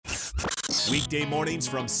Weekday mornings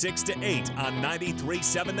from 6 to 8 on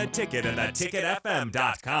 93.7 The Ticket and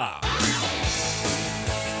theticketfm.com.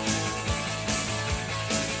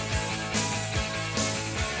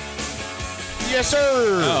 Yes,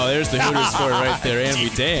 sir. Oh, there's the Hooters for it right there, and we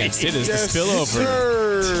danced. It is Yes, the spillover.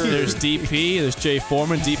 sir. There's DP. There's Jay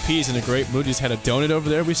Foreman. DP's in a great mood. He's had a donut over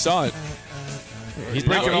there. We saw it. He's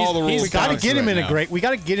breaking all the rules. We got to get him in a now. great. We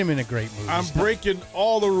got to get him in a great mood. I'm breaking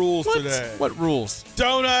all the rules today. What rules?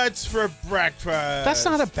 Donuts for breakfast. That's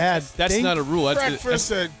not a bad. That's thing. not a rule.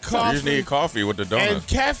 breakfast and You coffee. just need coffee with the and donuts.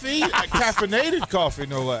 caffeine, caffeinated coffee,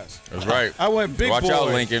 no less. That's right. I went big Watch boy. out,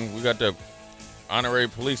 Lincoln. We got the honorary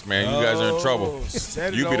policeman. You guys are in trouble.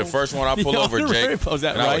 Set it You be the on. first one I pull over, honorary- Jake. is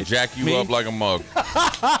that and I right? would jack you Me? up like a mug.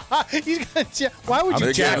 He's gonna why would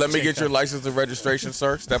you jack? Let me get your license and registration,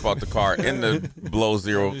 sir. Step out the car in the below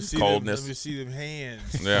zero Let me see coldness. Let me see them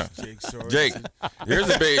hands. Yeah. Jake. Sorry. Jake, here's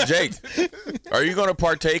a big Jake. Are you going to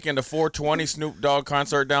partake in the 420 Snoop Dogg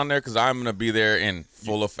concert down there? Because I'm going to be there in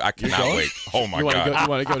full of. I cannot going? wait. Oh my You want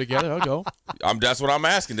God! to go together? I'll go. That's what I'm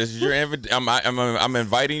asking. This is your I'm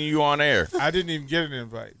inviting you on air. I didn't even get an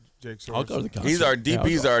invite, Jake. Sorry. I'll go to the concert. He's our Yeah, I'll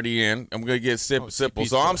DP's go. already in. I'm gonna get Sipple. DP's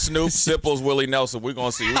So I'm good. Snoop. Sipple's Willie Nelson. We're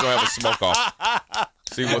gonna see. We're gonna have a smoke off.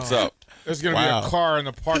 See what's up. There's gonna Wow. be a car in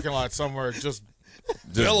the parking lot somewhere, just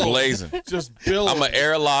Just blazing. billowing. I'm gonna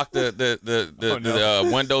airlock the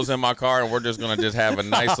windows in my car, and we're just gonna have a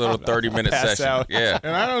nice little 30-minute Pass session. out. Yeah.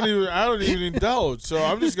 And I don't even indulge. So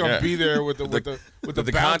I'm just gonna Yeah. be there with the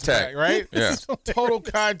bounce contact. back, right? Yeah. Total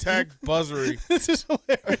contact buzzery. This is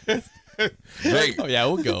hilarious. Jake, Oh yeah,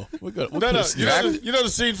 we'll go. We'll go. We'll No, put no. a You know, you know the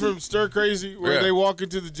scene from Stir Crazy where Yeah. they walk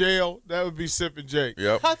into the jail? That would be Sip and Jake.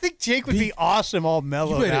 Yep. I think Jake would be awesome, all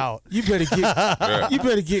mellowed out. You better get. Yeah. You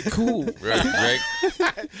better get cool. Right,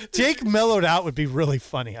 Jake, Jake mellowed out would be really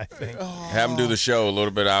funny. I think. have him do the show a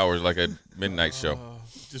little bit hours, like a midnight show.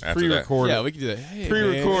 Just After that. pre-recorded. Yeah, we can do that. Hey,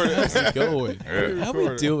 Pre-recorded. man, how's it going? Yeah. How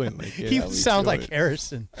we doing? Like, He how we sounds like doing?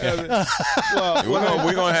 Harrison. Well,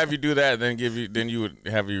 We're gonna have you do that, then you would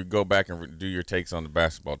have you go back and do your takes on the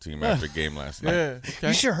basketball team after the game last night. yeah.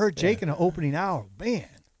 You should have heard Jake in the opening hour. Man,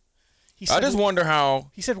 he I said, just wonder how.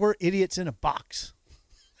 he said we're idiots in a box.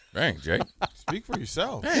 Dang, Jake. Speak for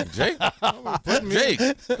yourself. Dang, Jake. Put me- Jake,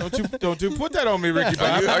 Don't you put that on me, Ricky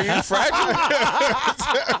Bobby. are you fragile?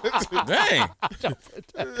 Dang.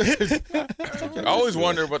 I always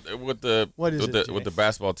wonder what the What is with it, the with Jay? the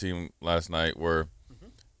basketball team last night were.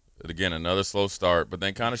 Again, another slow start, but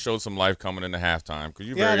then kind of showed some life coming into halftime because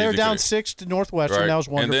you Yeah, they were easy down could- 6 to Northwestern. right. That was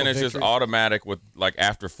wonderful. And then it's just victory. automatic with like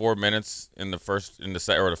after 4 minutes in the first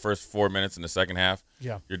the first 4 minutes in the second half.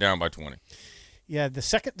 Yeah. You're down by 20. Yeah, the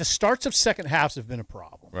starts of second halves have been a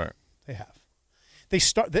problem. Right. They have.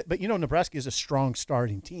 But you know, Nebraska is a strong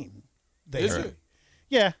starting team. They Is are. it?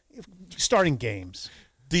 Yeah, starting games.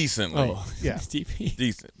 Decently. Oh, Yeah. DP.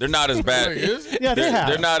 Decent. They're not as bad. Wait, is it? Yeah, they they're, have.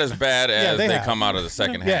 they're not as bad as they they have. come out of the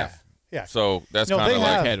second Yeah, half. yeah. So that's No, kind they of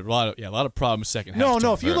have. like Had a lot of problems second half. No,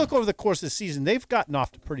 time. if you look over the course of the season, they've gotten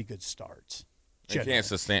off to pretty good starts. they generally. can't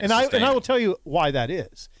sustain. And I sustain it. will tell you why that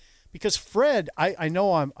is, because Fred, I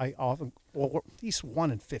know I often he's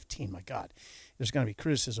 1-15. My God, there's going to be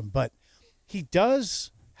criticism, but he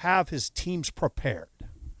does have his teams prepared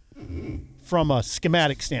from a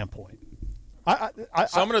schematic standpoint.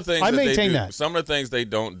 Some of the things I that they maintain do, that. some of the things they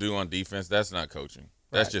don't do on defense, that's not coaching.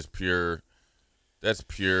 That's Right. just pure. That's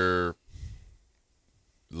pure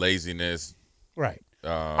laziness. Right.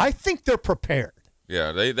 I think they're prepared.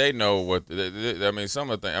 Yeah, they know what. I mean, some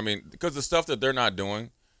of the things. I mean, because the stuff that they're not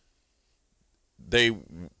doing, they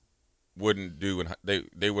wouldn't do.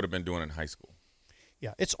 They would have been doing in high school.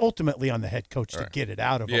 Yeah, it's ultimately on the head coach to Right. get it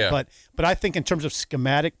out of them. Yeah. But I think in terms of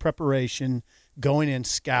schematic preparation, going in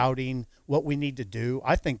scouting, what we need to do,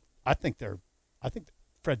 I think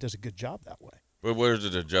Fred does a good job that way. But where's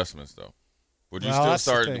the adjustments though? Would you Well, still that's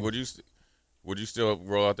the start? thing. Would you still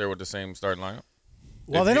roll out there with the same starting lineup?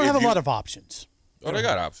 Well, If they don't you- have if a you- lot of options. Oh, they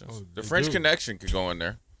got options. The they French do. Connection could go in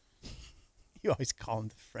there. You always call him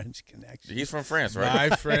the French connection. He's from France, right?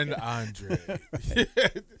 My friend Andre.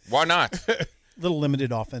 Why not? A little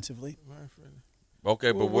limited offensively.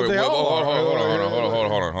 Okay, but Well, hold they all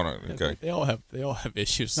are. on. Okay. They all have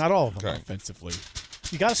issues. Not all of them. Okay. offensively.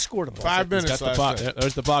 You got to score the ball. 5 He's minutes got the last box. night.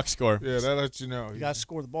 There's the box score. Yeah, that lets you know. You got to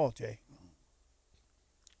score the ball, Jay.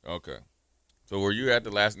 Okay. So were you at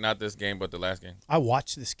the last? Not this game, but the last game. I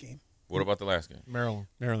watched this game. What about the last game? Maryland.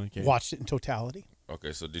 Maryland game. Watched it in totality.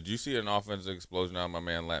 Okay, so did you see an offensive explosion out of my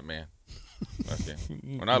man Lat Man last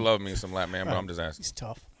game? When I love me some Lat Man, but I'm just asking. He's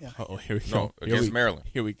tough. Yeah. Oh, here we No, go. against Maryland.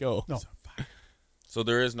 Here we go. No. So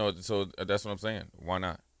there is no. So that's what I'm saying. Why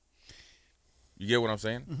not? You get what I'm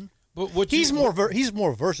saying? Mm-hmm. But what he's more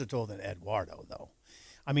versatile than Eduardo, though.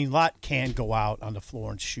 I mean, Lot can go out on the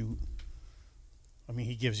floor and shoot. I mean,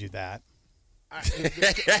 he gives you that.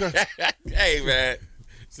 Hey, man.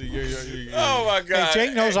 See, you're, Oh, my God. Hey,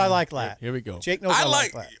 Jake knows I like Lat. Here we go. Jake knows I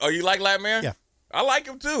like Lat. Oh, you like Lat, man? Yeah. I like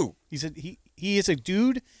him, too. He is a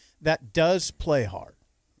dude that does play hard.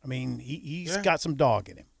 I mean, he's got some dog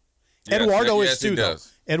in him. Yes, Eduardo yes, is too, he though.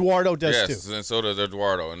 does. Eduardo does yes, too. and so does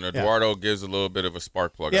Eduardo. And Eduardo gives a little bit of a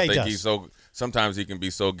spark plug. Yeah, I think he does. sometimes he can be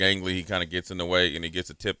so gangly, he kind of gets in the way and he gets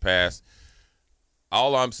a tip pass.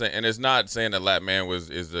 All I'm saying, and it's not saying that Lat Man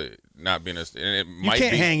not being and it You might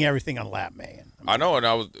can't be. hang everything on Lat Man. I know, and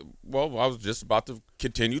I was just about to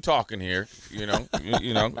continue talking here.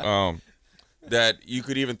 That you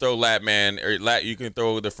could even throw Lat Man or you can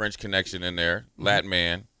throw the French Connection in there, Lat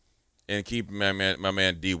Man, and keep my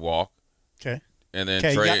man D Walk. Okay. And then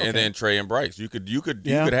Okay, Trey, yeah, okay. and then Trey and Bryce. You could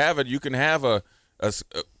Yeah. have it. You can have a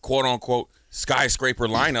quote unquote skyscraper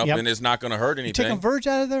lineup, Yep. and it's not going to hurt You taking anything. Verge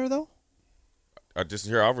out of there though?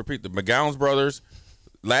 I'll repeat: the McGowan's brothers,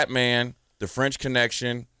 Lat Man, the French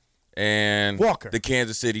Connection, and Walker. the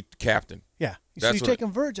Kansas City captain. Yeah. So That's you're what-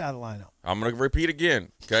 taking Verge out of the lineup. I'm going to repeat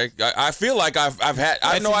again. Okay, I feel like I've had.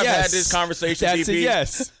 I That's know a I've had yes. this conversation. That's a DP,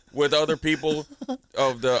 yes. with other people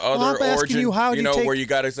of the other I'm asking origin, you, how do you take- where you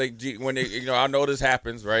got to say, gee, when I know this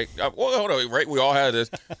happens, right? Well, hold on, right? We all have this.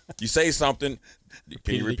 You say something.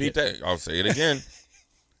 Can you repeat that? I'll say it again.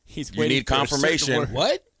 He's You waiting need for a certain confirmation. word.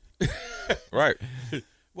 What? Right.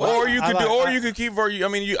 Well, or you I could keep. I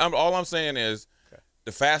mean, all I'm saying is,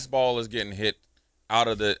 the fastball is getting hit out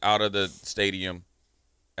of the stadium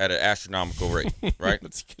at an astronomical rate, right?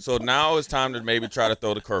 So now it's time to maybe try to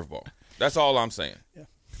throw the curveball. That's all I'm saying,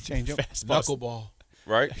 Change up. Knuckleball.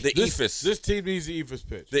 right? The ephus, This team needs the ephus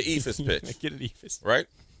pitch. the ephus pitch, Get an ephus. right?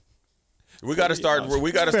 We got to start.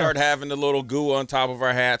 We got to start having the little goo on top of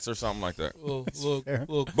our hats or something like that.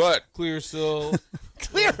 Little But clear seal.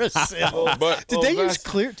 Clearasil. but Did they use that's-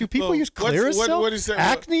 clear? Do people well, use what's- Clearasil? what he said-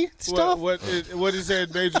 Acne stuff? What he say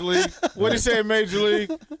in Major League? What he say in Major League?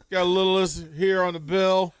 Got a little this here on the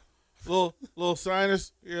bill, little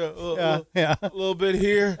sinus, Yeah. a little bit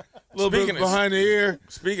here, a little Speaking bit of- behind the ear.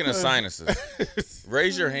 speaking of sinuses,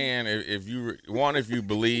 raise your hand if you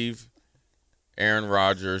believe Aaron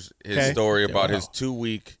Rodgers, his Okay. story about wow. his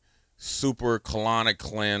 2-week super colonic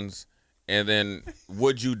cleanse, and then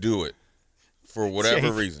would you do it for whatever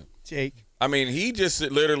Jake. reason? Jake. I mean, he just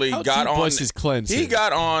literally How got deep on. was his cleanse He here?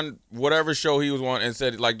 got on whatever show he was on and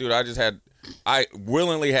said, like, dude, I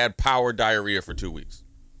willingly had power diarrhea for 2 weeks.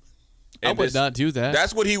 I And would this- not do that.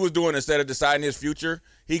 That's what he was doing instead of deciding his future.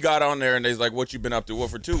 He got on there and they's like, "What you been up to?" Well,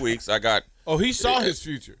 for 2 weeks, I got. Oh, he saw his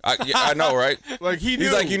future. I know, right? Like he knew.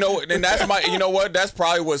 He's like, and that's my, you know what? That's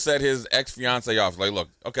probably what set his ex-fiance off. Like, look,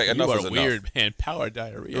 okay, you enough are is enough. weird, man. Power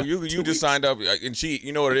diarrhea. You just signed up, and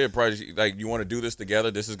you know what it is? Probably like, you want to do this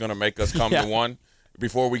together. This is gonna make us come Yeah. to one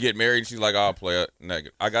before we get married. And she's like, I'll play it.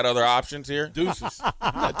 Negative. I got other options here. Deuces.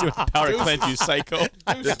 I'm not doing power cleanse, you psycho.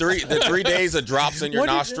 The 3 days of drops in your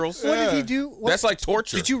nostrils. What did he do? What, That's like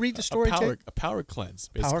torture. Did you read the story, Jake? A power cleanse,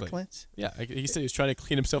 basically. Power cleanse? Yeah, he said he was trying to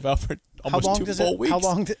clean himself out for How almost long 2 does full it? weeks. How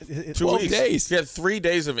long? 2 12 weeks. days. He had 3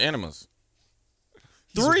 days of enemas.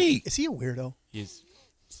 3. Is he a weirdo? He's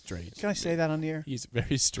strange. Can I say that on the air? He's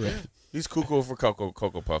very strange. He's cuckoo for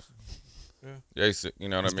Cocoa Puffs. Yeah, you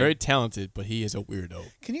know what He's I mean? very talented, but he is a weirdo.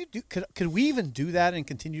 Can you do? Could we even do that and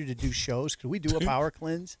continue to do shows? Could we do a power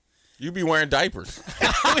cleanse? You be wearing diapers.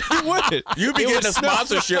 He would. You be getting a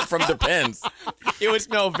sponsorship from Depends. It would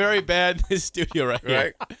smell very bad in this studio right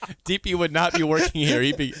here. DP would not be working here.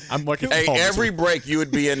 I'm working from Hey, home. every break you would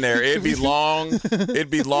be in there. It'd be long. It'd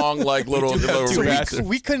be long like little do have two reeds. bathrooms.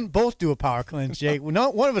 We couldn't both do a power cleanse, Jake. No,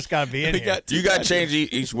 one of us got to be in We here. got two You got to bathrooms.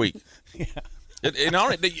 change each week.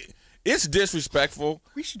 It's disrespectful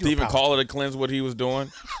We should to do a even power call it a cleanse. What he was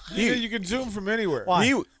doing. You can zoom from anywhere.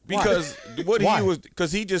 Why? Because what Why? he was,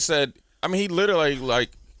 because he just said. I mean, he literally like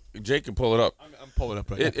Jake can pull it up. I'm pulling up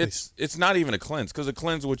right now. It's not even a cleanse, because a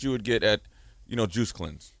cleanse what you would get at Juice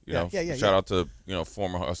Cleanse. Yeah. Shout out to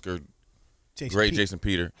former Husker Jason great Pete. Jason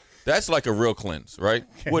Peter. That's like a real cleanse, right?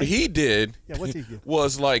 What he did what's he do?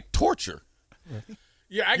 was like torture.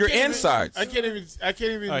 Yeah, I Your can't even- insides. I can't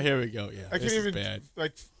even. Oh, here we go. Yeah, I this can't is even bad.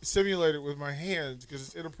 like simulate it with my hands because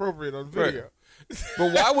it's inappropriate on video.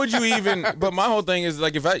 But why would you even? But my whole thing is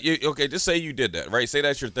like, okay, just say you did that, right? Say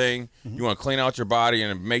that's your thing. You want to clean out your body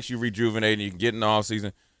and it makes you rejuvenate and you can get in the off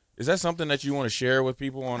season. Is that something that you want to share with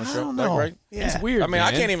people on the show? don't Like, know. right? Yeah. It's weird. I mean,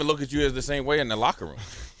 I man. can't even look at you as the same way in the locker room.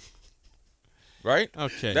 Right?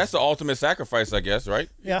 Okay. That's the ultimate sacrifice, I guess, right?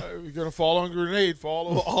 Yeah. You're gonna fall on a grenade,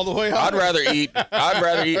 fall all the way out. I'd rather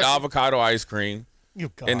eat avocado ice cream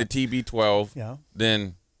and the TB12, Yeah.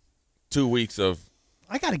 then 2 weeks of.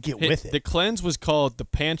 I got to get with it. The cleanse was called the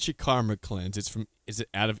Panchakarma cleanse. Is it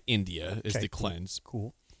out of India? Is Okay, the cool. cleanse?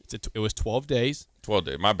 Cool. It was 12 days. 12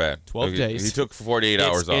 days. My bad. 12 days. He took 48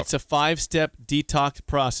 hours off. It's a 5-step detox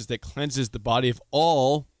process that cleanses the body of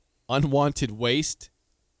all unwanted waste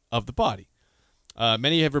of the body.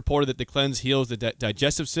 Many have reported that the cleanse heals the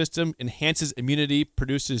digestive system, enhances immunity,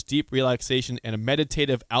 produces deep relaxation, and a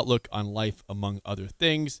meditative outlook on life, among other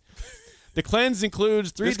things. The cleanse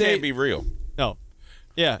includes 3 days. This can't be real. No.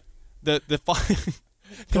 Yeah. The 5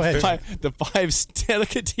 Go ahead. the 5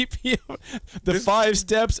 look at DP. The 5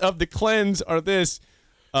 steps of the cleanse are this.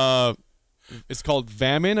 It's called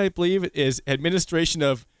VAMIN, I believe. It is administration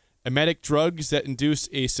of emetic drugs that induce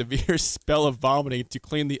a severe spell of vomiting to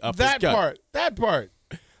clean the upper gut. That part.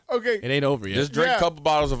 Okay. It ain't over yet. Just drink a couple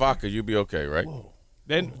bottles of vodka. You'll be okay, right? Whoa.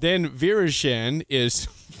 Then Virashan is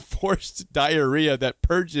forced diarrhea that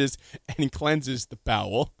purges and cleanses the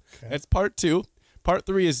bowel. Okay. That's part 2. Part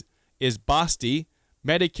 3 is Basti,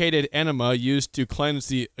 medicated enema used to cleanse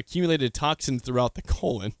the accumulated toxins throughout the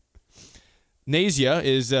colon. Nasia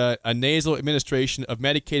is a nasal administration of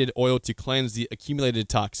medicated oil to cleanse the accumulated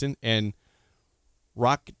toxin. And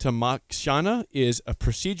Raktamakshana is a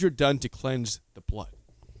procedure done to cleanse the blood.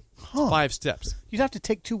 Huh. 5 steps. You'd have to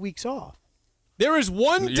take 2 weeks off. There is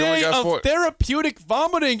 1 You day only got of 4. therapeutic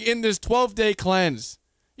vomiting in this 12-day cleanse.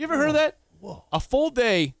 You ever heard of that? Whoa. A full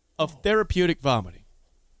day of therapeutic vomiting.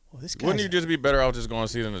 Well, this Wouldn't guy's you just be better off just going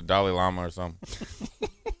to see the Dalai Lama or something?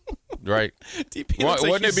 Right? DP looks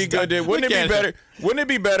like Wouldn't it he's be good? stuck. Wouldn't Look it at be better? Wouldn't it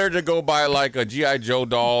be better to go buy like a GI Joe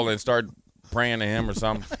doll and start praying to him or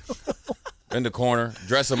something in the corner,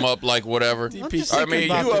 dress him up like whatever? just I thinking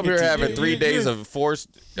mean, about you up here the- having 3 days of forced.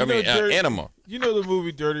 Enema. You know the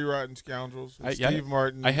movie Dirty Rotten Scoundrels with Yeah, Steve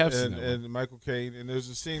Martin I have seen that and Michael Caine, and there's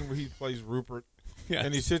a scene where he plays Rupert, Yes.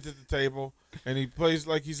 and he sits at the table, and he plays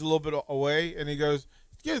like he's a little bit away, and he goes,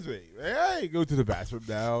 "Excuse me, may I go to the bathroom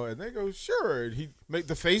now?" And they go, "Sure." And he make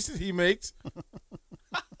the face that he makes.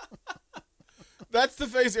 That's the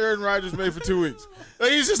face Aaron Rodgers made for 2 weeks.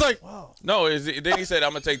 Like, he's just like, wow. No, then he said,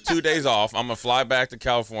 I'm going to take 2 days off. I'm going to fly back to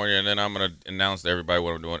California, and then I'm going to announce to everybody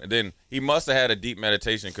what I'm doing. And then he must have had a deep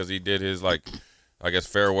meditation because he did his,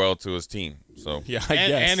 farewell to his team. So Yeah, I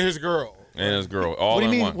guess. and his girl. and his girl, all What do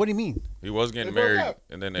in you mean? one. What do you mean? He was getting They broke married, up.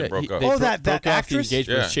 and then they broke up. Oh, that broke off actress? the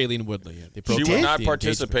engagement Yeah. with Shailene Woodley. Yeah, they broke She off would the not engagement.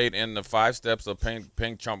 participate in the 5 steps of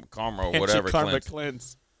pink chump karma or whatever Karma cleanse.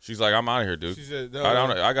 cleanse. She's like, I'm out of here, dude. She said, no, I don't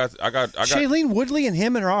know. I got. Shailene Woodley and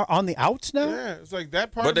him are on the outs now? Yeah, it's like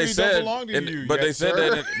that part But of they me said, don't belong to you. but they yes, said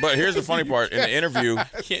sir. that. But here's the funny part: in the interview,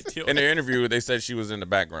 Can't deal in the interview, they said she was in the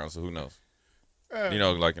background. So who knows? You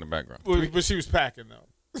know, like in the background. But she was packing though.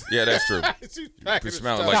 Yeah, that's true. She was packing. It her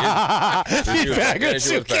smelled stuff. like it.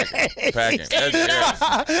 She was packing.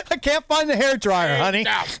 I can't find the hair dryer, honey.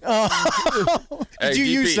 Did you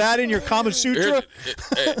use that in your Kama Sutra?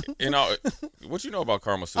 You know, what you know about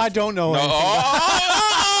Karma Sutra? I don't know anything.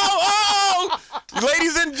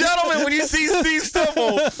 Ladies and gentlemen, when you see Steve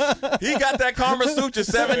Stifle, he got that Karma Sutra,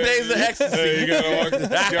 7 days of ecstasy. Hey, you gotta walk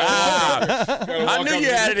I knew you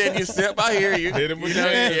had it in your sip. I hear you. Hit him with You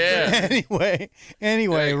know, your yeah.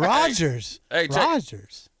 Anyway, Rogers. Hey, check-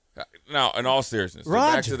 Rogers. Now, in all seriousness, so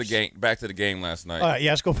Rogers. back to the game last night. All right,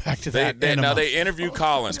 yeah, let's go back to that enema. Now they interviewed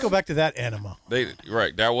Colin. Let's go back to that enema.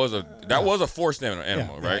 That was a forced enema, Yeah,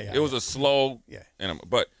 right? yeah, It was a slow Yeah. enema.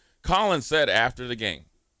 But Colin said after the game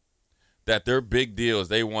that their big deal is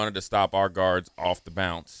they wanted to stop our guards off the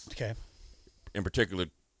bounce. Okay. In particular,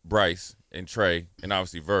 Bryce and Trey, and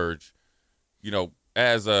obviously Verge. You know,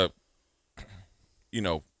 as a,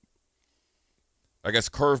 I guess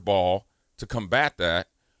curveball to combat that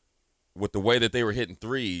with the way that they were hitting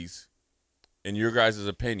threes. In your guys'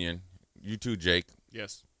 opinion, you too, Jake.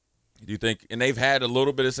 Yes. Do you think, and they've had a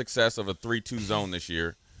little bit of success of a 3-2 zone this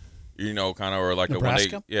year, kind of, or like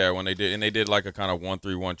Nebraska? when they did like a kind of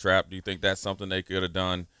 1-3-1 trap. Do you think that's something they could have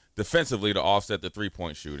done defensively to offset the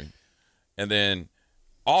 3-point shooting? And then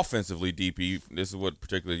offensively, DP, this is what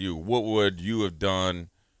particularly what would you have done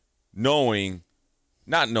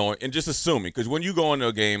not knowing, and just assuming, because when you go into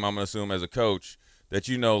a game, I'm going to assume as a coach that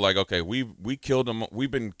okay, we killed them. We've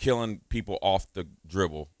been killing people off the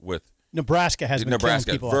dribble with Nebraska has been killing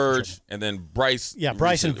people off the Verge, dribble. and then Bryce. Yeah,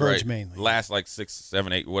 Bryce and Verge right, mainly. Last 6,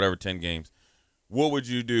 7, 8, whatever, 10 games. What would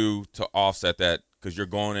you do to offset that? Because you're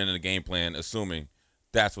going into the game plan assuming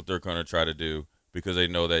that's what they're going to try to do because they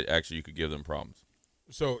know that actually you could give them problems.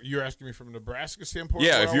 So you're asking me from a Nebraska standpoint?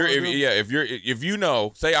 Yeah, what I wanna do? if you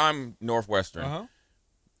know, say I'm Northwestern, Uh-huh.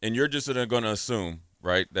 and you're just going to assume,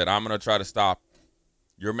 right, that I'm going to try to stop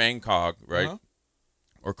your main cog, right, Uh-huh.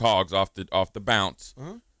 or Cogs off the bounce,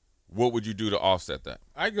 what would you do to offset that?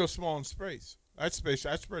 I'd go small in space. I'd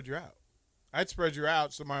spread you out. I'd spread you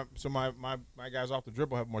out so my guys off the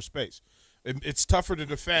dribble have more space. It's tougher to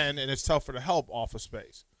defend and it's tougher to help off of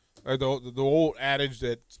space. The old adage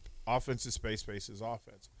that offense is space is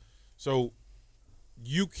offense. So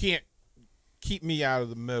you can't keep me out of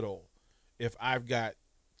the middle if I've got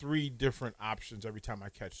 3 different options every time I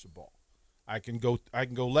catch the ball. I can go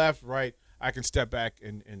left, right. I can step back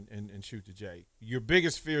and shoot the J. Your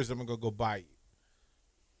biggest fear is I'm going to go by you.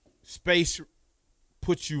 Space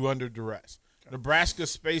puts you under duress. Okay. Nebraska's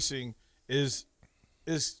spacing is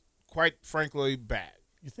quite frankly bad.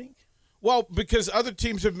 You think? Well, because other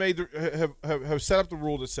teams have have set up the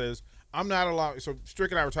rule that says I'm not allowing. So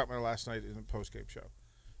Strick and I were talking about it last night in the postgame show.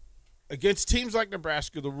 Against teams like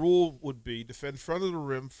Nebraska, the rule would be defend front of the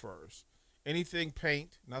rim first. Anything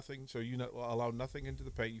paint, nothing. So you allow nothing into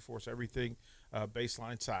the paint. You force everything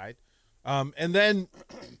baseline side, and then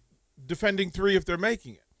defending 3 if they're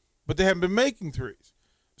making it, but they haven't been making 3s.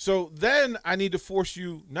 So then I need to force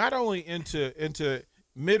you not only into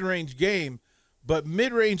mid-range game, but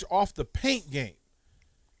mid-range off the paint game.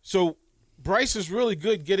 So Bryce is really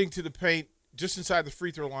good getting to the paint just inside the free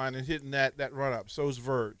throw line and hitting that run up. So is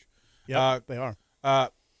Verge. Yeah, they are.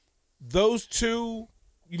 Those 2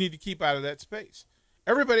 you need to keep out of that space.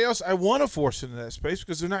 Everybody else, I want to force into that space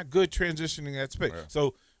because they're not good transitioning that space. Yeah.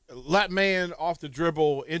 So, lat man off the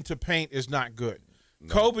dribble into paint is not good.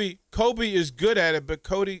 No. Kobe is good at it, but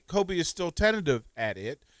Kobe is still tentative at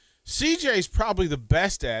it. CJ is probably the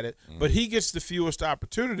best at it, but he gets the fewest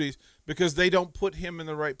opportunities because they don't put him in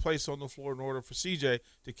the right place on the floor in order for CJ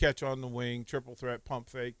to catch on the wing, triple threat, pump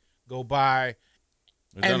fake, go by.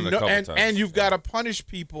 And you've got to punish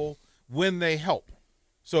people when they help.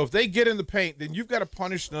 So if they get in the paint, then you've got to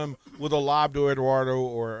punish them with a lob to Eduardo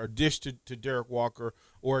or a dish to Derek Walker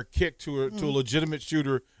or a kick to a legitimate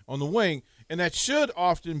shooter on the wing. And that should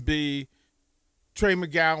often be Trey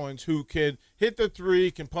McGowan's, who can hit the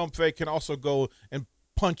 3, can pump fake, can also go and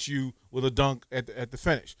punch you with a dunk at the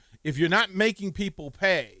finish. If you're not making people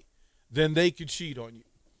pay, then they could cheat on you.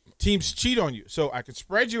 Teams cheat on you. So I can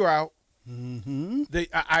spread you out. Mm-hmm.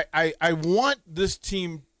 I want this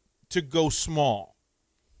team to go small.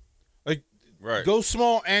 Right. Go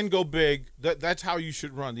small and go big. That's how you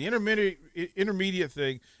should run. The intermediate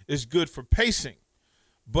thing is good for pacing.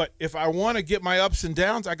 But if I want to get my ups and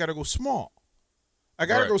downs, I got to go small. I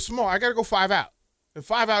got to go small. I got to go 5 out. And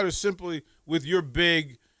 5 out is simply with your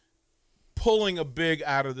big pulling a big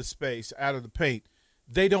out of the space, out of the paint.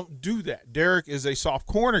 They don't do that. Derek is a soft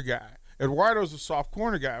corner guy. Eduardo's a soft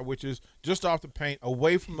corner guy, which is just off the paint,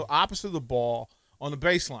 away from the opposite of the ball on the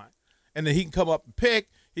baseline. And then he can come up and pick.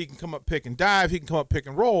 He can come up, pick and dive. He can come up, pick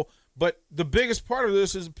and roll. But the biggest part of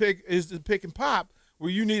this is the pick and pop, where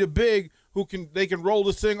you need a big who they can roll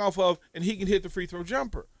this thing off of, and he can hit the free throw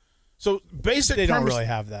jumper. So they don't really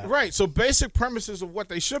have that, right? So basic premises of what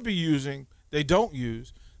they should be using, they don't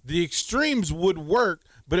use. The extremes would work,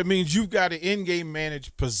 but it means you've got to in-game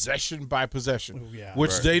manage possession by possession,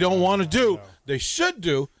 which they don't want to do. They should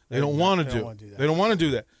do. They don't want to do. They don't want to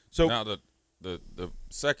do that. So now the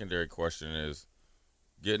secondary question is,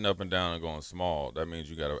 getting up and down and going small, that means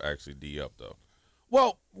you got to actually D up though.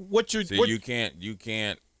 Well, you can't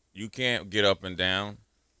get up and down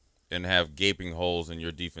and have gaping holes in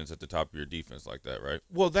your defense at the top of your defense like that, right?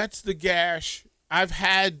 Well, that's the gash. I've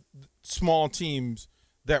had small teams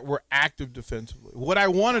that were active defensively. What I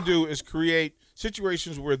want to do is create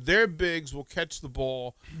situations where their bigs will catch the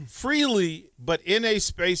ball freely, but in a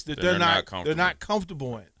space that they're not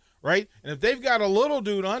comfortable in, right? And if they've got a little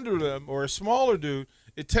dude under them or a smaller dude,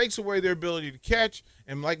 it takes away their ability to catch,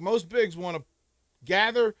 and like most bigs want to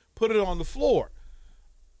gather, put it on the floor.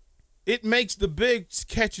 It makes the big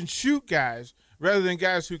catch and shoot guys rather than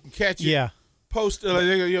guys who can catch it, post,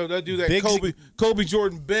 they'll do that bigs, Kobe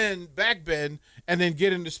Jordan back bend, and then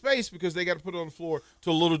get into space because they got to put it on the floor to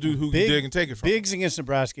a little dude who can dig and take it from. Bigs against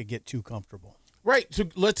Nebraska get too comfortable. Right, so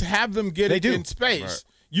let's have them get it in space. Right.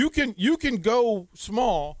 You can go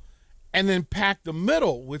small and then pack the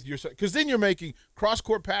middle with your – because then you're making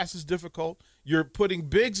cross-court passes difficult. You're putting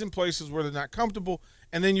bigs in places where they're not comfortable,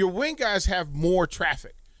 and then your wing guys have more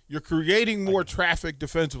traffic. You're creating more traffic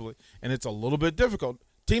defensively, and it's a little bit difficult.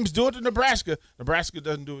 Teams do it to Nebraska. Nebraska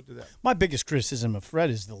doesn't do it to them. My biggest criticism of Fred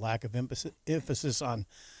is the lack of emphasis on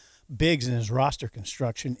bigs in his roster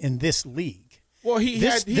construction in this league. Well, he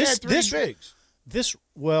had three bigs.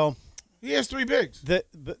 He has 3 bigs.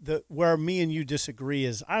 Where me and you disagree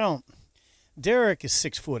is Derek is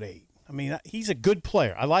 6'8". I mean, he's a good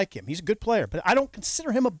player. I like him. He's a good player, but I don't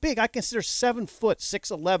consider him a big. I consider 7 foot,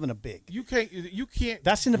 6'11" a big. You can't.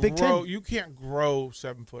 That's in the Big Ten. You can't grow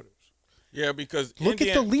 7-footers. Yeah, because Look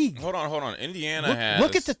at the league. Hold on. Indiana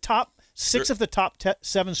Look at the top 6 of the top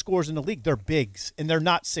 7 scores in the league. They're bigs, and they're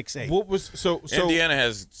not 6'8". What was so? Indiana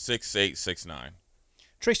has 6'8", 6'9".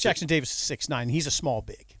 Trace Jackson Davis is 6'9". He's a small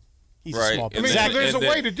big. He's a small big. I mean, Exactly. there's a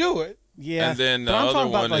way to do it. Yeah. And then the But I'm other talking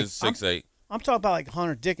about, one like, is 6'8". I'm talking about like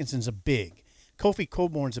Hunter Dickinson's a big. Kofi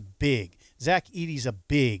Coborn's a big. Zach Edey's a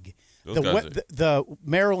big. Those guys are- The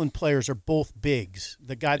Maryland players are both bigs.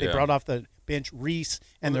 The guy they Yeah. brought off the bench, Reese,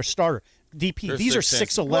 and their starter, DP. They're These are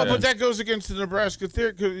 6'10". 6'11". But that goes against the Nebraska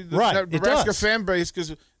theory, Right, it Nebraska does. fan base,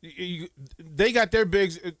 because they got their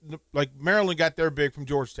bigs like Maryland got their big from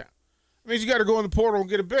Georgetown. It means you got to go in the portal and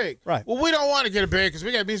get a big. Right. Well, we don't want to get a big because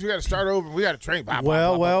means we got to start over and we got to train. Blah, blah,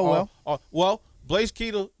 Well, blah, well, blah. Well, Blaze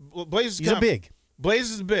Keetle, Blaze is He's a coming. big.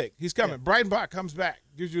 Blaze is big. He's coming. Breitenbach comes back,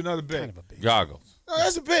 gives you another big. Kind of a big. Goggles. No,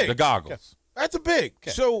 that's a big. The goggles. That's a big.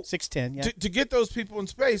 Okay. So 6'10", yeah. to get those people in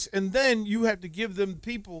space, and then you have to give them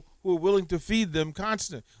people who are willing to feed them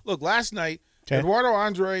constant. Look, last night, Okay. Eduardo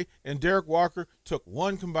Andre and Derek Walker took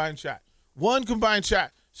one combined shot. One combined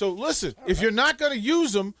shot. So listen, if you're not going to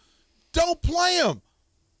use them, don't play them.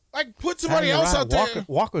 Like, put somebody You're else right. out there.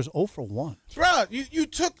 Walker's 0 for 1. Bro, you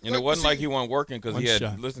took. And it wasn't like he wasn't working because One he had,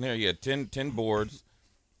 shot. listen here, he had 10 boards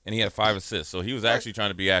and he had 5 assists. So he was actually trying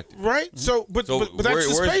to be active. Right? So, but that's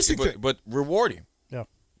the spacing thing. But reward him, Yeah.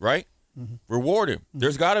 right? Reward him.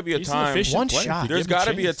 There's got to be a He's an time. efficient One player. shot. There's Give him got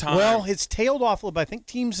to be a chance. time. Well, it's tailed off a little bit. I think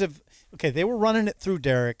teams have – okay, they were running it through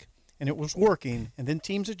Derek, and it was working, and then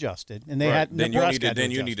teams adjusted, and they Right. had then Nebraska had to you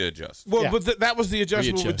adjust. need to adjust. Well, Yeah. but that was the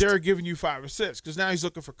adjustment with Readjust. Derek giving you 5 assists, because now he's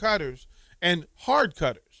looking for cutters and hard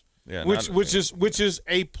cutters, Yeah, which is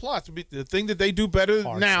a plus. The thing that they do better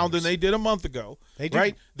Hard now cutters. than they did a month ago. They do.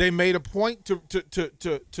 Right? They made a point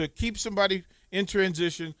to keep somebody in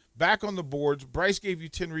transition back on the boards. Bryce gave you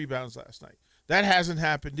 10 rebounds last night. That hasn't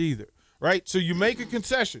happened either. Right? So you make a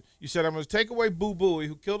concession. You said, I'm going to take away Boo Booey,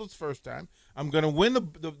 who killed us first time. I'm going to win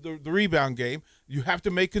the rebound game. You have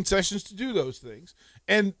to make concessions to do those things.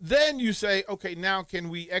 And then you say, okay, now can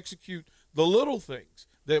we execute the little things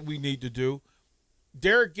that we need to do?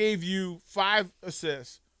 Derek gave you 5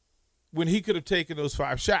 assists when he could have taken those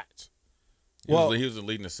 5 shots. He was the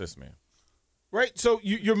leading assist man. Right? So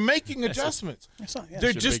you're making adjustments. That's not, yeah.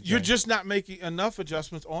 They're That's a big you're giant. just not making enough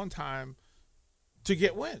adjustments on time to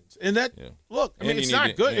get wins. And that look, I mean, And it's you not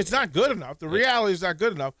need good. to- It's not good enough. The reality is not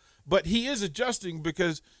good enough. But he is adjusting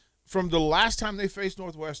because from the last time they faced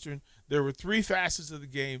Northwestern, there were 3 facets of the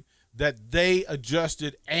game that they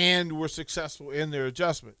adjusted and were successful in their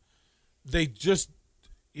adjustment. They just,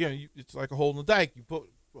 it's like a hole in the dike. You put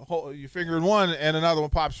your finger in one and another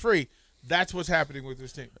one pops free. That's what's happening with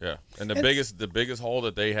this team. Yeah, and the biggest hole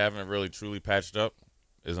that they haven't really truly patched up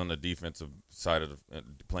is on the defensive side of the They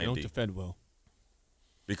playing don't deep, defend well.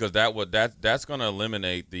 because that's going to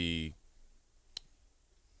eliminate the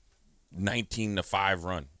 19-5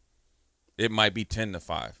 run. It might be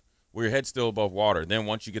 10-5, where your head's still above water. Then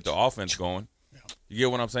once you get the offense going, you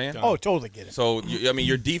get what I'm saying? Oh, totally get it. So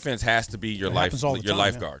your defense has to be your It happens all the time,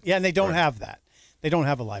 lifeguard. Yeah, and they don't Right. have that. They don't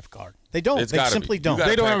have a lifeguard. They don't. It's They gotta be. simply You don't. gotta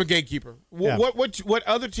They don't pack- have a gatekeeper. Yeah. What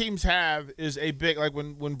other teams have is a big, like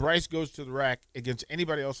when Bryce goes to the rack against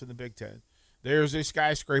anybody else in the Big Ten, there's a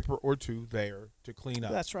skyscraper or 2 there to clean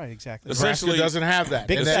up. That's right, exactly. Essentially- Nebraska doesn't have that.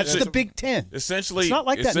 Big, And that's that's the Big Ten. Essentially, It's not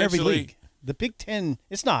like that in every essentially, league. The Big Ten,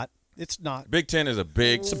 it's not. It's not. Big Ten is a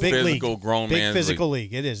big, It's a big physical, league. grown big man's physical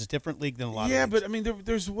league. league. It is. It's a different league than a lot Yeah, of but leagues. I mean,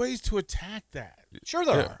 there's ways to attack that. Sure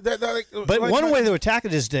there Yeah. are. But one way to attack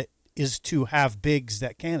it is to have bigs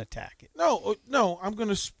that can attack it. No, I'm going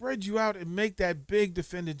to spread you out and make that big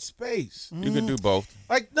defended space. You can do both.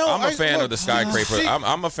 Like, no, I'm a fan look, of the skyscraper. see,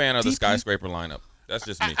 I'm a fan of the DP. skyscraper lineup. That's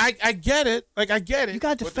just me. I get it. Like, I get it. You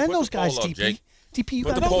got to Put defend the those guys, pole up, DP. Jake. DP, you Put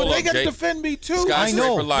got the to pole But up, they got to Jake. defend me too. Skyscraper I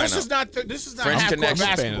know. lineup. This is not French half court connection.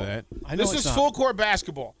 Fan of basketball. that. I know This it's is not. full court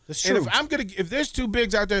basketball. That's and true. if there's 2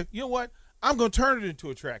 bigs out there, you know what? I'm gonna turn it into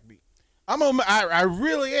a track meet. I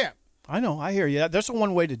really am. I know. I hear you. That's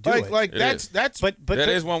one way to do it. Like It that's is. but That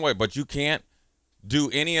is one way, but you can't do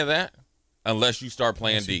any of that unless you start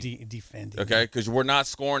playing deep. Defending. Okay, because we're not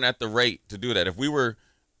scoring at the rate to do that. If we were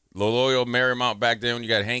Loyola Marymount back then, when you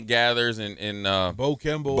got Hank Gathers and Bo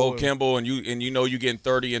Kimball. and you getting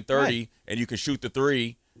 30 and 30, Right. and you can shoot the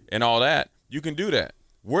 3 and all that, you can do that.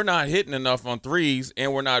 We're not hitting enough on threes,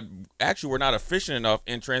 and we're not efficient enough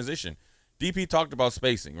in transition. DP talked about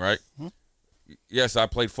spacing, right? Mm-hmm. Yes, I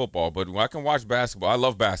played football, but I can watch basketball. I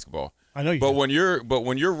love basketball. I know you But do.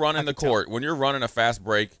 when you're running the court, when you're running a fast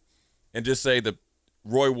break, and just say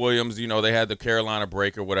Roy Williams, they had the Carolina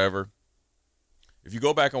break or whatever. If you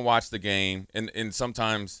go back and watch the game, and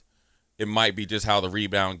sometimes it might be just how the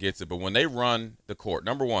rebound gets it, but when they run the court,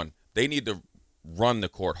 number one, they need to run the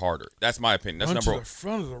court harder. That's my opinion. That's number one. To the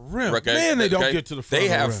front of the rim. Okay? Man, they don't get to the front of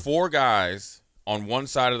the rim. They have 4 guys on one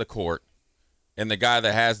side of the court, and the guy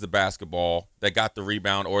that has the basketball, that got the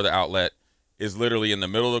rebound or the outlet, is literally in the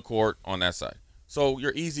middle of the court on that side. So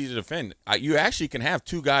you're easy to defend. You actually can have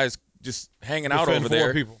 2 guys just hanging out over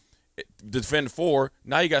there. Defend 4 people. Defend 4.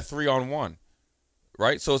 Now you got 3 on 1,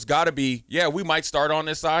 right? So it's got to be, we might start on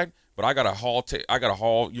this side, but I got to haul, to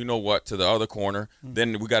the other corner. Mm-hmm.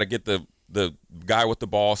 Then we got to get the guy with the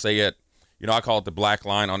ball, say at, I call it the black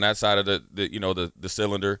line on that side of the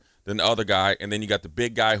cylinder. Then the other guy, and then you got the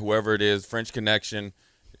big guy, whoever it is, French connection.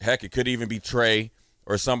 Heck, it could even be Trey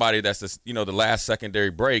or somebody that's the last secondary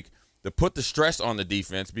break to put the stress on the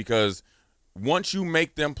defense, because once you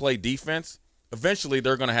make them play defense, eventually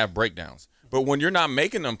they're going to have breakdowns. But when you're not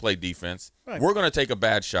making them play defense, we're going to take a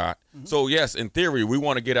bad shot. Mm-hmm. So, yes, in theory, we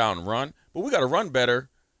want to get out and run, but we got to run better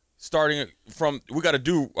we got to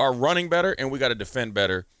do our running better, and we got to defend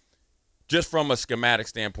better just from a schematic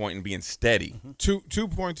standpoint and being steady. Mm-hmm. Two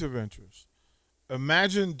points of interest.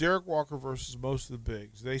 Imagine Derek Walker versus most of the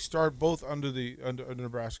bigs. They start both under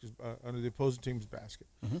Nebraska's under the opposing team's basket.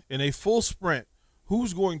 Mm-hmm. In a full sprint,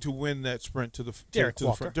 who's going to win that sprint to the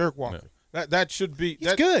front? Derek Walker. Yeah. That should be.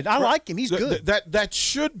 He's good. I like him. He's good. That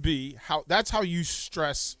should be how. That's how you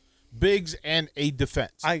stress bigs and a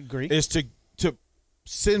defense. I agree. Is to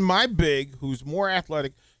send my big, who's more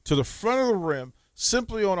athletic, to the front of the rim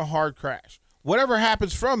simply on a hard crash. Whatever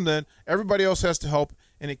happens from then, everybody else has to help,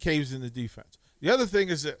 and it caves in the defense. The other thing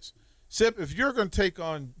is this. Sip, if you're going to take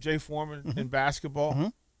on Jay Foreman in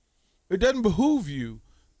basketball, it doesn't behoove you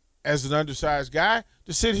as an undersized guy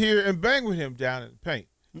to sit here and bang with him down in the paint.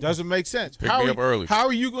 Doesn't make sense. Pick me up early. How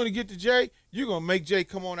are you going to get to Jay? You're going to make Jay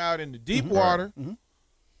come on out in the deep water. Mm-hmm.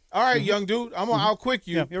 All right, young dude, I'm gonna outquick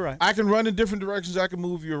you. Yeah, you're right. I can run in different directions. I can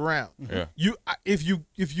move you around. Yeah. If you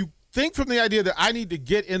think from the idea that I need to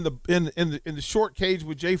get in the short cage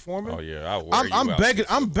with Jay Foreman. Oh yeah, I'll wear I'm begging.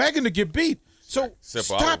 I'm begging to get beat. So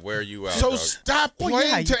I would wear you out. So dog. stop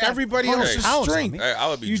playing to everybody else's strength. I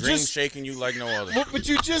would be shaking you like no other. But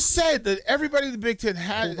you just said that everybody in the Big Ten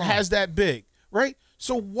has that big, right?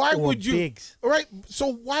 So why would you? Bigs. Right.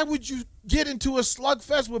 So why would you get into a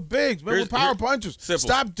slugfest with bigs, man, with power punchers? Simple.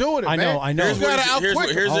 Stop doing it, man. I know. Here's the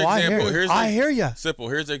example. I hear you. Simple.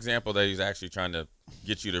 Here's the example that he's actually trying to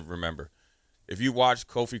get you to remember. If you watch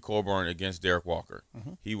Kofi Cockburn against Derek Walker,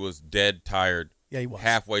 he was dead tired. Yeah, he was.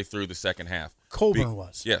 Halfway through the second half. Cockburn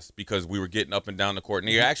was. Yes, because we were getting up and down the court,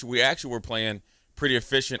 and we actually were playing pretty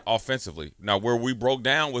efficient offensively. Now, where we broke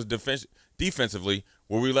down was defensively,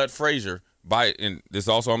 where we let Frazier. And this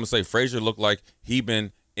also I'm gonna say Frazier looked like he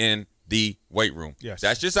been in the weight room. Yes,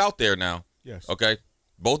 that's just out there now. Yes. Okay.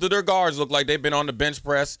 Both of their guards look like they've been on the bench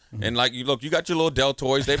press, and like you got your little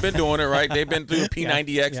deltoids. They've been doing it right. They've been through the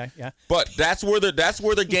P90X. Yeah. But that's where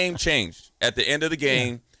the game changed. At the end of the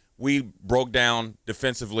game, we broke down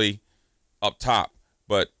defensively up top.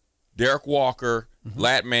 But Derek Walker,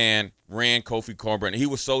 lat man, ran Kofi Cockburn. He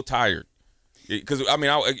was so tired because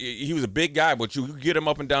he was a big guy, but you get him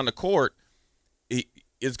up and down the court.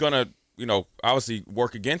 It's going to, obviously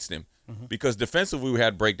work against him because defensively we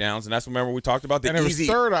had breakdowns, and that's remember we talked about the and it was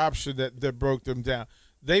third option that broke them down.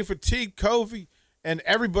 They fatigued Kofi and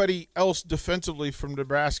everybody else defensively from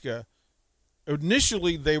Nebraska.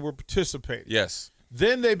 Initially, they were participating. Yes.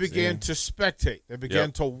 Then they began to spectate. They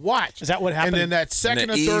began to watch. Is that what happened? And then that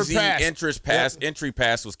second and third pass. Entry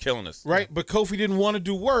pass was killing us. Right, but Kofi didn't want to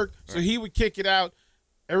do work, so he would kick it out.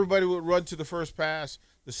 Everybody would run to the first pass.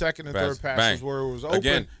 The second and third pass was where it was open.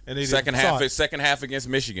 Again, and they second half against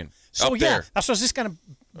Michigan. So, up there. That's what I was just going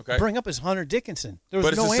to bring up is Hunter Dickinson. There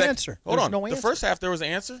was no answer. Hold on. No answer. The first half, there was an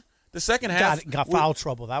answer. The second half. Got foul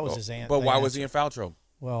trouble. That was his answer. But why was he in foul trouble?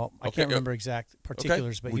 Well, I can't remember exact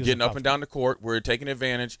particulars, but we're getting up and down the court. We're taking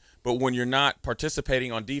advantage. But when you're not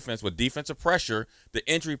participating on defense with defensive pressure, the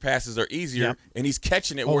entry passes are easier, and he's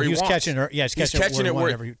catching it where he wants. Catching her. Yeah, he's catching it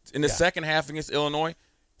where in the second half against Illinois.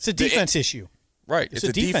 It's a defense issue. Right, it's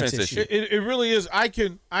a defense issue. It really is. I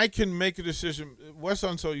can make a decision. Wes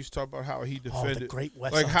Unseld used to talk about how he defended, the great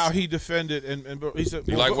Wes like Unseld. how he defended, and he said,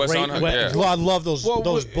 "You like Wes Unseld? Yeah. I love those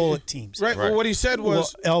bullet teams." Right. Well, what he said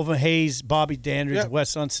was Elvin Hayes, Bobby Dandridge,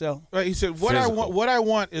 Wes Unseld. Right. He said, "What I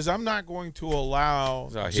want is I'm not going to allow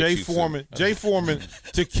Jay Foreman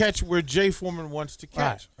to catch where Jay Foreman wants to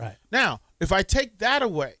catch." Right. Now, if I take that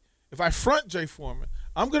away, if I front Jay Foreman,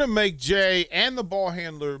 I'm going to make Jay and the ball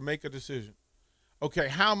handler make a decision. Okay,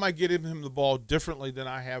 how am I getting him the ball differently than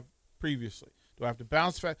I have previously? Do I have to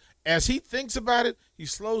bounce fast? As he thinks about it, he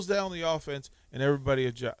slows down the offense, and everybody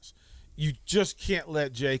adjusts. You just can't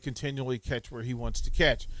let Jay continually catch where he wants to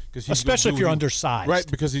catch, because especially if you're undersized, right?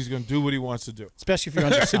 Because he's going to do what he wants to do. Especially if you're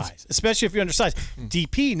undersized.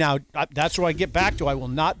 DP, now that's where I get back to. I will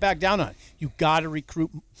not back down on it. You got to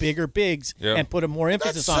recruit bigger bigs and put a more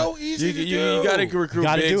emphasis on it. That's so easy to do. You got to recruit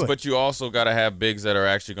bigs, do but you also got to have bigs that are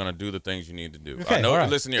actually going to do the things you need to do. Okay, I know. right.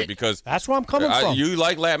 Listen here, because that's where I'm coming from. You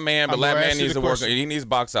like Lat Man, but Lat Man needs to work. He needs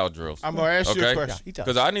box out drills. I'm going to ask you a question. Yeah, he does.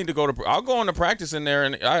 Because I need to go to. I'll go into practice in there,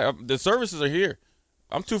 and the services are here.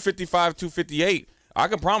 I'm 255, 258. I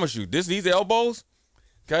can promise you, these elbows,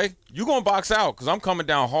 okay, you're going to box out because I'm coming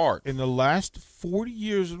down hard. In the last 40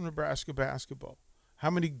 years of Nebraska basketball, how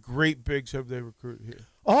many great bigs have they recruited here?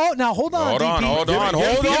 Oh, now hold on, DP. Hold on,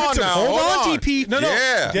 DP. No.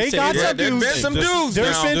 They got some there's dudes. been some dudes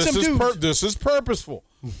There's now. been some dudes. This is purposeful.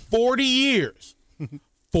 40 years.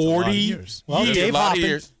 40 years. Well, Years. Dave A lot of Hoppin.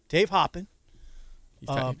 years. Dave Hoppin.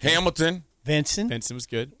 Hamilton. Vincent. Vincent was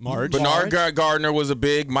good. Marge. Bernard Gardner was a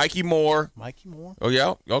big. Mikey Moore. Oh,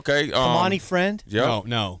 yeah. Okay. Kamani Friend. Yeah.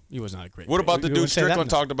 No, he was not a great. What about the You dude wouldn't say that Strickland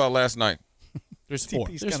much. talked about last night? There's four.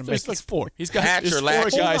 DP's There's gonna like make it. four. He's got Hatcher, there's Latcher.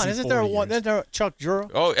 four Hold guys on. in Isn't 40 there one? years. Isn't there Chuck Jura?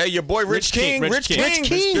 Oh, hey, your boy Rich King. Rich King.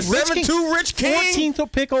 The 7'2" Rich King.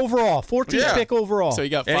 14th pick overall. 14th pick overall. So he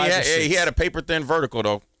got And five or six. he had a paper thin vertical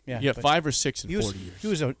though. Yeah, but 5 or 6 in he was, 40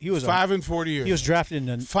 years. He was 5 and 40 years. He was drafted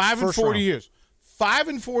in the 5 and first 40 round. years. 5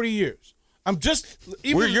 and 40 years. I'm just.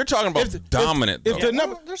 You're talking about dominant, If though. the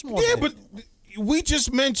number, There's more Yeah, than but we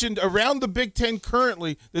just mentioned around the Big Ten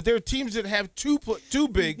currently that there are teams that have two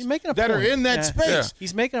bigs He's making a that point. are in that Yeah. space. Yeah.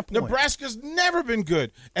 He's making a point. Nebraska's never been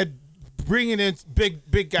good at bringing in big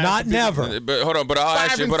guys. Not to big- never. But hold on. But I'll 5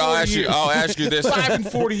 ask you. and But 40 I'll ask you. years. I'll ask you this. 5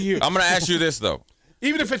 and 40 years. I'm going to ask you this though.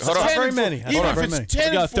 Even if it's Hold on. 10 Very and many. 40, That's even not if very it's many. 10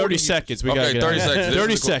 We got and 40 30 years. seconds. We Okay, got 30 seconds. This is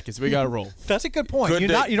 30 cool. seconds. We got to roll. That's a good point. Could You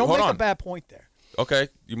they- don't hold make a on. bad point there. Okay,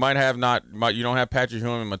 you might have you don't have Patrick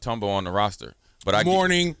Ewing and Matumbo on the roster. But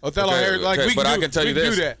Othello Harris, like we but I can can tell you do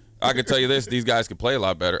this. that. I can tell you this. These guys can play a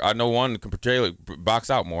lot better. I know one can particularly box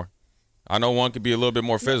out more. I know one could be a little bit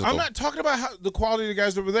more physical. I'm not talking about the quality of the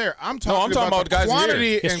guys over there. I'm talking about the guys here.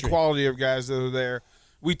 quantity and History. quality of guys that are there.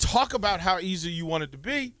 We talk about how easy you want it to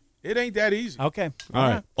be. It ain't that easy. Okay. All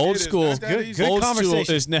right. Old It is school. not that easy. Good Old conversation.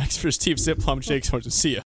 school is next for Steve Siplum, Jake Sorensen. See ya.